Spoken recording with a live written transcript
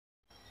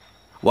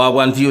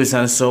One views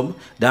and sub,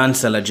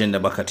 Dancehall Agenda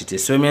back at it.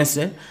 So I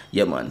say,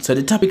 yeah man. So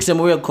the topics that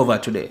we will cover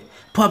today.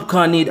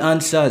 Popcaan need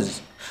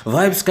answers.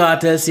 Vybz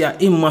Kartel say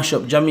him mash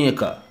up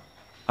Jamaica.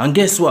 And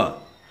guess what?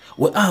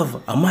 We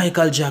have a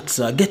Michael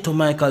Jackson, a Ghetto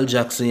Michael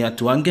Jackson here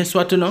too. And guess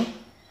what you know?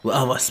 We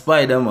have a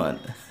Spider-Man.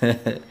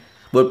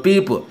 But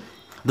people,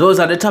 those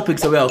are the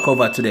topics that we will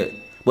cover today.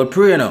 But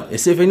pray now,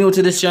 if you're new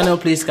to this channel,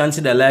 please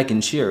consider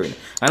liking, sharing,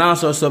 and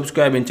also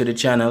subscribing to the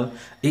channel.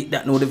 Hit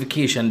that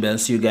notification bell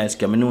so you guys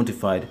can be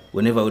notified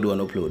whenever we do an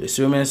upload.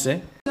 See what I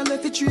say?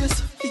 Let it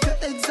trace, if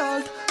you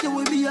exalt, you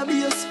will be a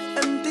base.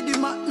 Empty the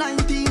Mac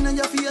 19 on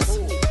your face.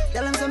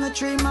 Tell them some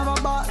dream of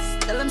a boss.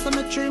 Tell them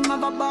some dream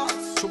of a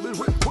boss. Who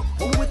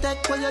will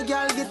take where your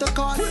girl get a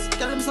cost?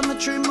 Tell them some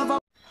dream of a.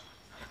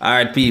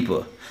 Alright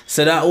people,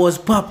 so that was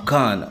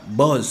Popcaan,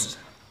 Buzz.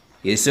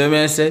 You see what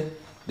I say?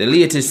 The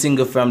latest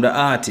single from the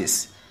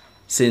artist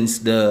since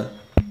the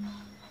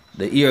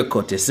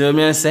haircut. You see what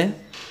I say?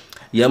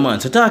 Yeah man,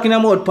 so talking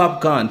about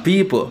Popcaan,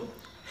 people,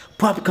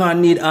 Popcaan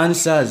need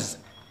answers.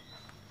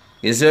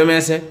 You see what I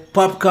say?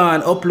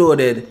 Popcaan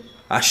uploaded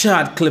a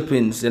short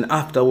clippings and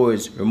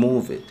afterwards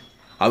remove it.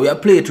 And we are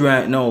play it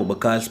right now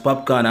because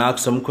Popcaan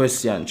asked some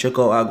question. Check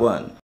out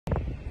Agwan.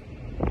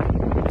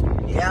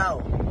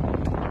 Yo,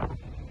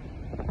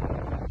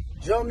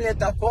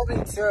 Jamaica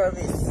Public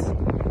Service,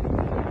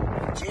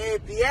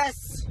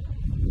 JPS,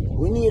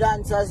 we need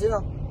answers, you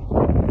know.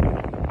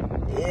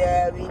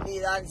 Yeah, we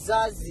need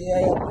answers.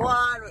 Yeah, come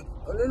on.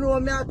 You know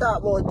what I talk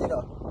about, you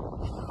know.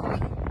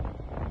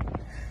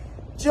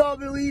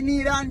 Trouble, we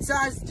need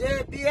answers.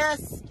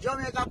 JPS,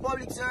 Jamaica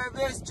Public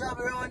Service,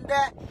 trouble around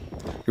there.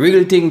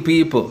 Real thing,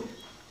 people.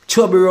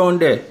 Trouble around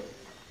there.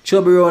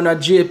 Trouble around at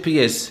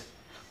JPS.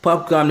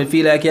 Popcaan, me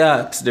feel like you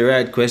asked the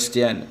right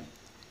question.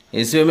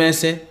 You see what I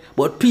say?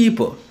 But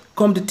people,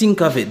 come to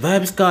think of it,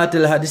 Vybz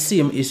Kartel had the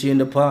same issue in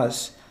the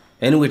past,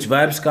 in which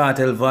Vybz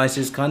Kartel voice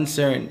is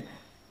concerned.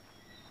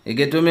 You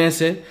get what I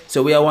say?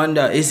 So we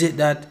wonder, is it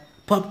that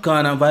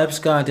Popcaan and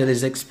Vybz Kartel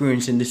is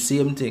experiencing the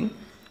same thing?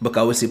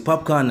 Because we see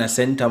Popcaan at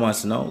St.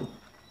 Thomas now.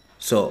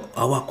 So,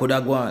 how could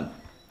that go on?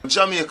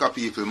 Jamaica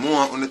people,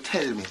 more want to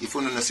tell me, if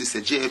you don't see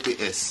the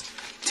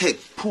JPS,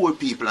 take poor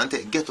people and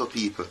take ghetto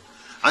people,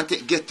 and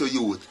take ghetto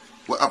youth,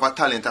 who have a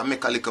talent and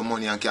make a little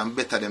money and can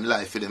better them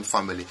life for them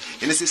family.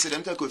 You know, see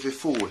them take with a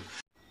fool.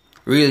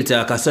 Real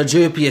talk, so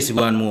JPS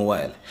one more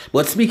while.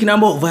 But speaking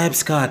about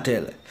Vybz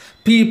Kartel,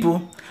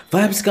 people,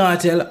 Vybz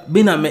Kartel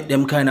been a make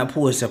them kind of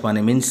post up on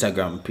him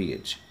Instagram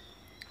page.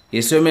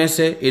 You see what I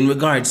say? In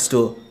regards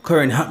to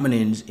current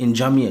happenings in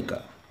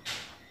Jamaica.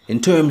 In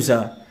terms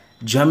of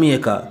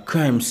Jamaica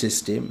crime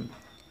system.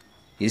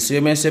 You see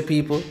what I say,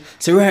 people?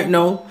 So right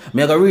now, I'm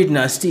going to read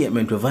a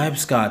statement with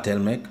Vybz Kartel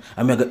make, and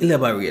I'm going to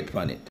elaborate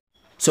on it.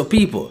 So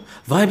people,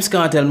 Vybz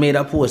Kartel made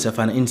a post of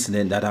an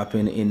incident that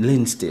happened in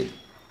Linstead,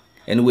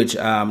 in which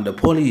the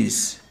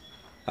police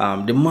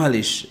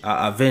demolished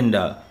a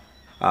vendor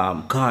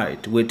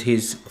cart with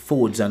his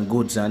foods and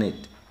goods on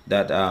it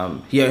that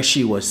he or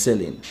she was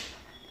selling.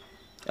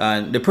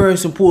 And the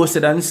person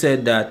posted and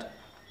said that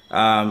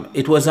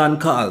it was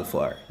uncalled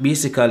for,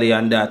 basically,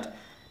 and that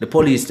the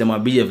police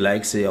them behave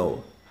like say,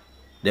 oh,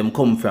 them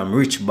come from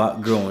rich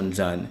backgrounds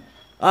and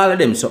all of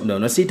them something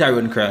down. I see it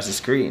run across the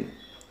screen.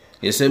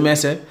 You see me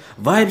say?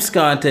 Vybz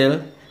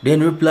Kartel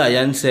then reply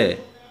and say,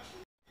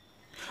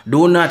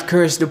 do not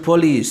curse the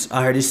police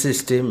or the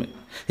system.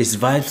 It's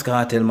Vybz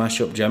Kartel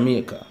mash up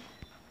Jamaica.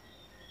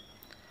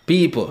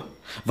 People,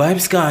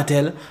 Vybz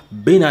Kartel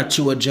been at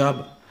your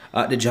job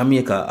at the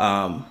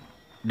Jamaica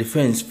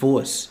Defense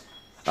Force.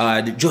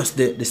 Just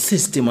the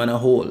system on a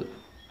whole.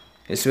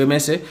 You see what I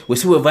say? We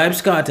see where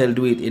Vybz Kartel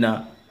do it in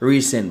a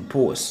recent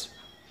post.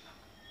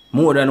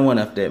 More than one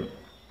of them.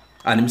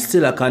 And him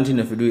still a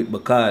continue to do it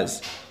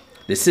because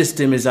the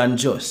system is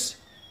unjust.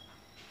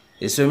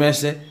 You see what I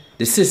say?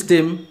 The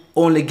system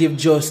only give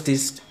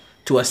justice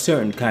to a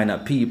certain kind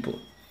of people.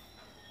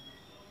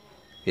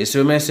 You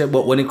see what I say?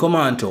 But when it come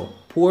on to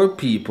poor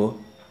people,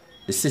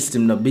 the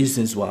system no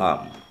business what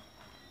happen.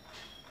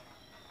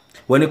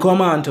 When it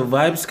come on to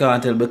Vybz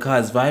Kartel,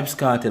 because Vybz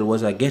Kartel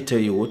was a ghetto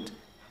youth,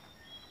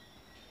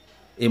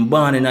 him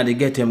born in the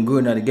ghetto, him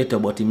growing in the ghetto,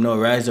 but him now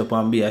rise up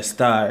and be a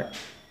star.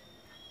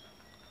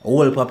 A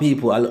whole lot of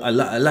people, a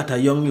lot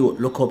of young youth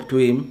look up to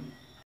him.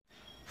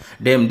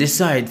 Them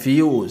decide to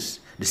use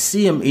the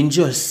same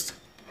unjust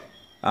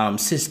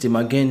system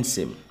against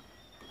him.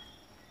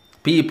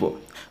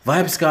 People,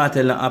 Vybz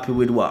Kartel not happy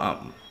with what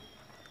happened.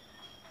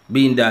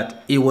 Being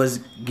that he was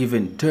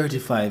given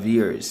 35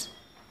 years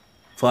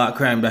for a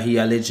crime that he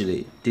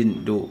allegedly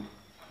didn't do.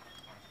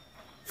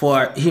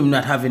 For him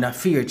not having a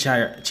fair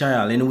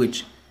trial in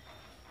which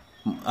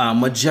a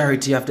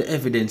majority of the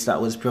evidence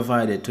that was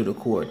provided to the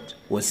court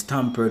was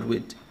tampered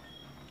with.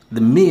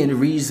 The main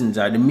reasons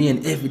or the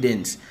main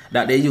evidence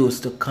that they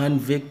used to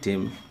convict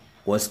him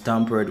was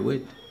tampered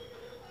with.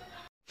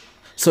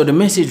 So the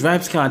message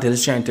Vybz Kartel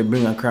is trying to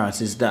bring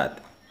across is that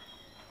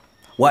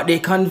what they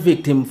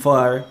convict him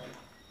for,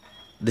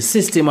 the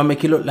system will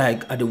make it look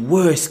like the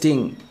worst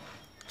thing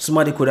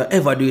somebody could have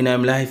ever do in their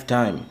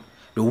lifetime.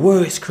 The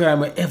worst crime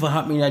will ever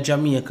happen in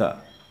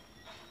Jamaica.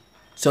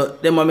 So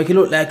them will make it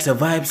look like it's a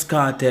Vybz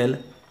Kartel,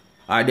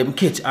 or them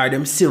catch, or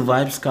them still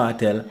Vybz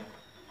Kartel,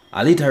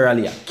 or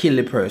literally kill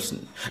the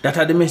person. That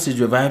are the message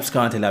with Vybz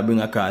Kartel I bring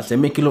across. They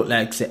make it look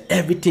like say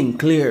everything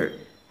clear.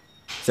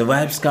 So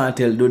Vybz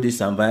Kartel do this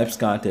and Vybz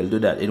Kartel do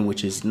that, in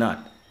which is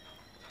not.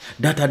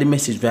 That are the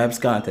message Vybz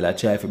Kartel I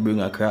try to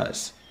bring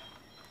across.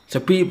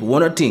 So people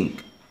wanna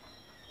think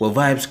what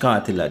Vybz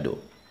Kartel I do.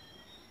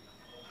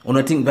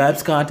 Wanna think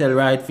Vybz Kartel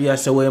right for you,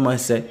 so what am I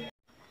say?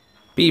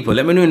 People,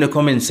 let me know in the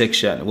comment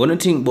section. What do you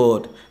think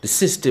about the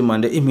system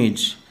and the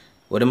image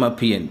what them a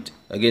paint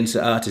against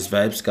the artist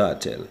Vybz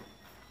Kartel?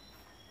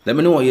 Let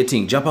me know what you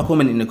think. Drop a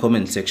comment in the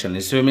comment section.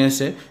 You see what I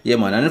say? Yeah,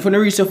 man. And if you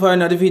reach so far in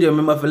the video,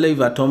 remember to leave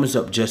a thumbs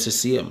up just to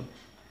see him.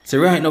 So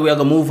right now we are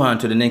going to move on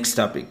to the next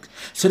topic.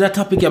 So that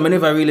topic I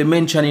never really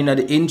mentioned in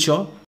the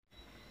intro.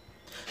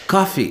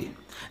 Koffee,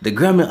 the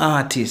Grammy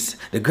artist,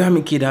 the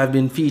Grammy kid have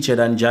been featured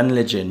on John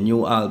Legend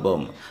new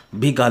album,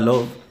 Bigger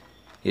Love.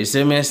 You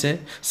see me say?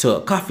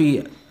 So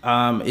Koffee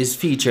is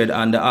featured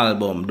on the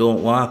album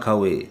Don't Walk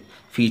Away,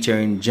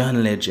 featuring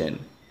John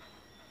Legend.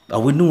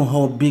 And we know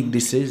how big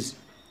this is.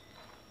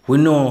 We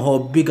know how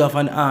big of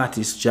an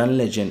artist John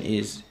Legend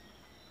is.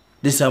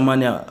 This is a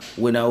man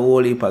with a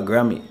whole heap of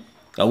Grammy.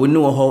 And we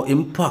know how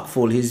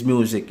impactful his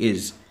music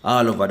is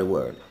all over the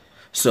world.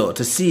 So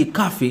to see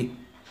Koffee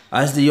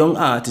as the young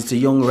artist, the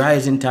young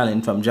rising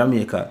talent from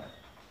Jamaica,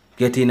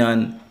 getting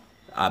on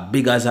as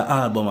big as an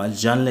album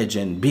as John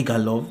Legend, Bigger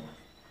Love,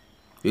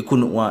 we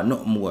couldn't want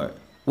nothing more.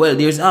 Well,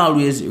 there's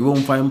always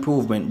room for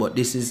improvement, but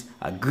this is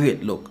a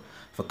great look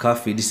for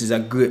Koffee. This is a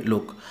great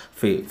look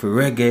for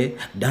reggae,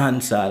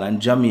 dancehall,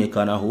 and Jamaica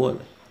on a whole.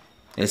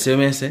 You see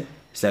what I say?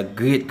 It's a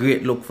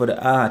great look for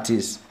the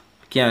artist.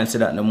 Can't say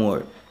that no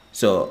more.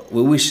 So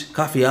we wish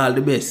Koffee all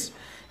the best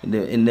in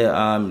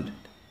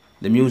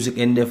the music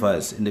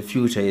endeavors in the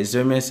future. You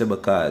see what I say?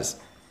 Because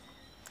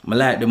I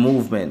like the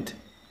movement.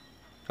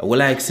 I would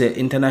like to say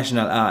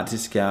international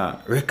artists can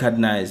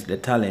recognize the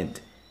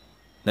talent.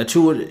 The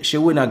truth, she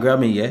win a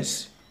Grammy,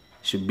 yes.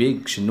 She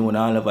big, she known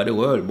all over the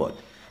world, but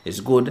it's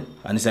good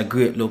and it's a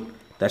great look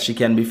that she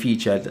can be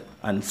featured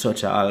on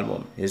such an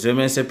album. You see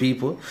what I say,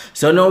 people?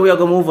 So now we are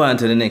going to move on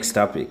to the next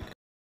topic.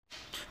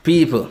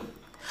 People,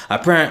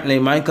 apparently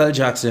Michael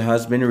Jackson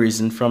has been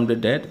risen from the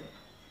dead.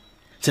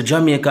 So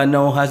Jamaica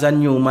now has a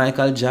new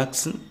Michael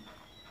Jackson.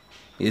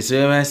 You see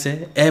what I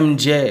say?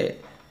 MJ.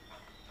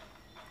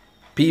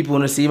 People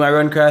wanna see my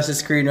run across the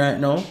screen right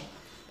now?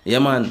 Yeah,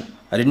 man.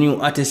 The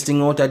new artist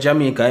thing out of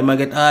Jamaica, I might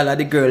get all of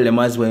the girl them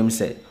as well him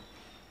say.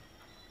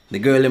 The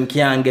girl them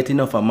can't get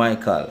enough of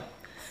Michael.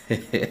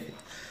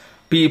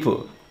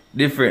 People,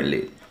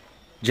 differently.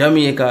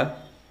 Jamaica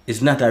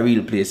is not a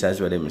real place as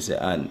well them say,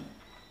 and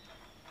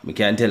we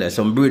can tell you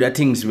some brother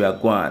things we are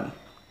going.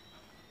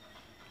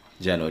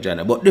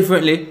 Jano. But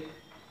differently,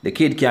 the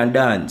kid can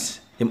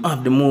dance. Him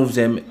have the moves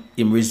him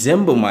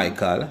resemble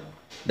Michael.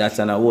 That's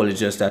an whole, it's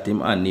just that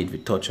him and need to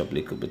touch up a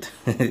little bit.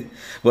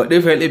 But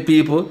differently,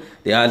 people,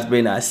 there has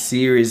been a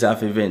series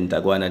of events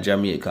that go on in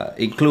Jamaica,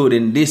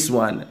 including this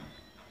one.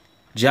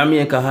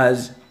 Jamaica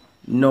has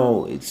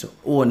now its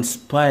own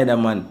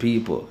Spider-Man,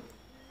 people.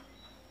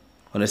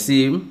 Wanna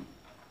see him?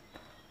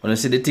 Wanna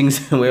see the things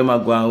where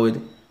I'm going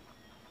with?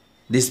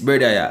 This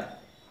brother, yeah,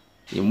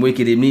 him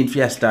wicked, him need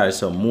to start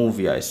some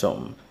movie or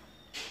something.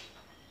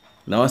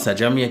 Now, so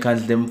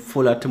Jamaicans, them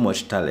full of too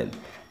much talent.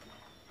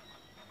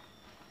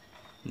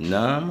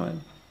 Nah,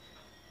 man.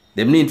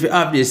 Them need to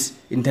have this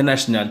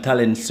international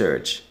talent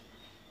search.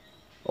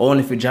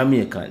 Only for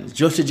Jamaicans.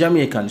 Just the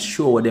Jamaicans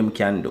show what them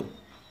can do.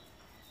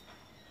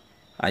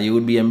 And you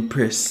would be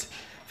impressed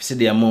if you see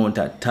the amount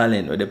of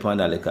talent with the on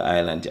that little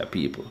island, your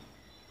people.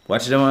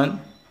 Watch them,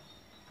 man.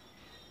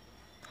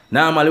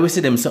 Normally we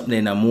see them something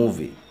in a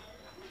movie.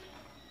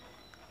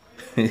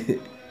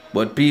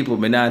 But people,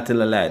 me not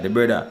tell a lie. The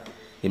brother,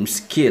 him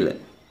skill.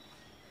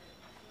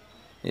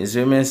 You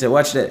see what I say?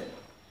 Watch that.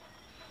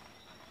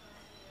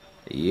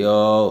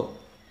 Yo,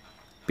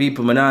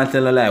 people, me not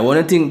tell a lie. What do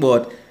you think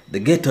about the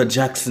Ghetto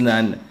Jackson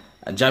and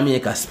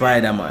Jamaica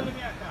Spider, man?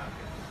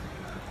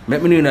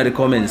 Let me know in the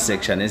comment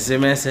section. You see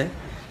what I say?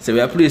 So we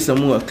are playing some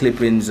more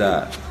clippings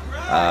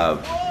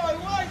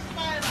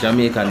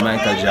Jamaican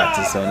Michael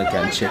Jackson, so you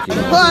can check it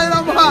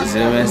out. You see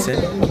what I say?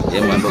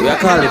 Yeah, man, but we are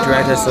calling it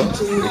right so.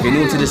 If you're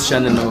new to this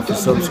channel now, if you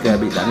subscribe,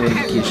 hit that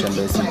notification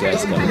bell so you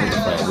guys can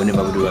notify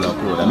whenever we do an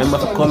upload. Remember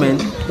to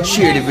comment,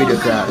 share the video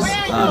across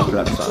all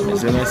platforms. You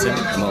see what I say?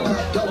 Come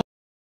on.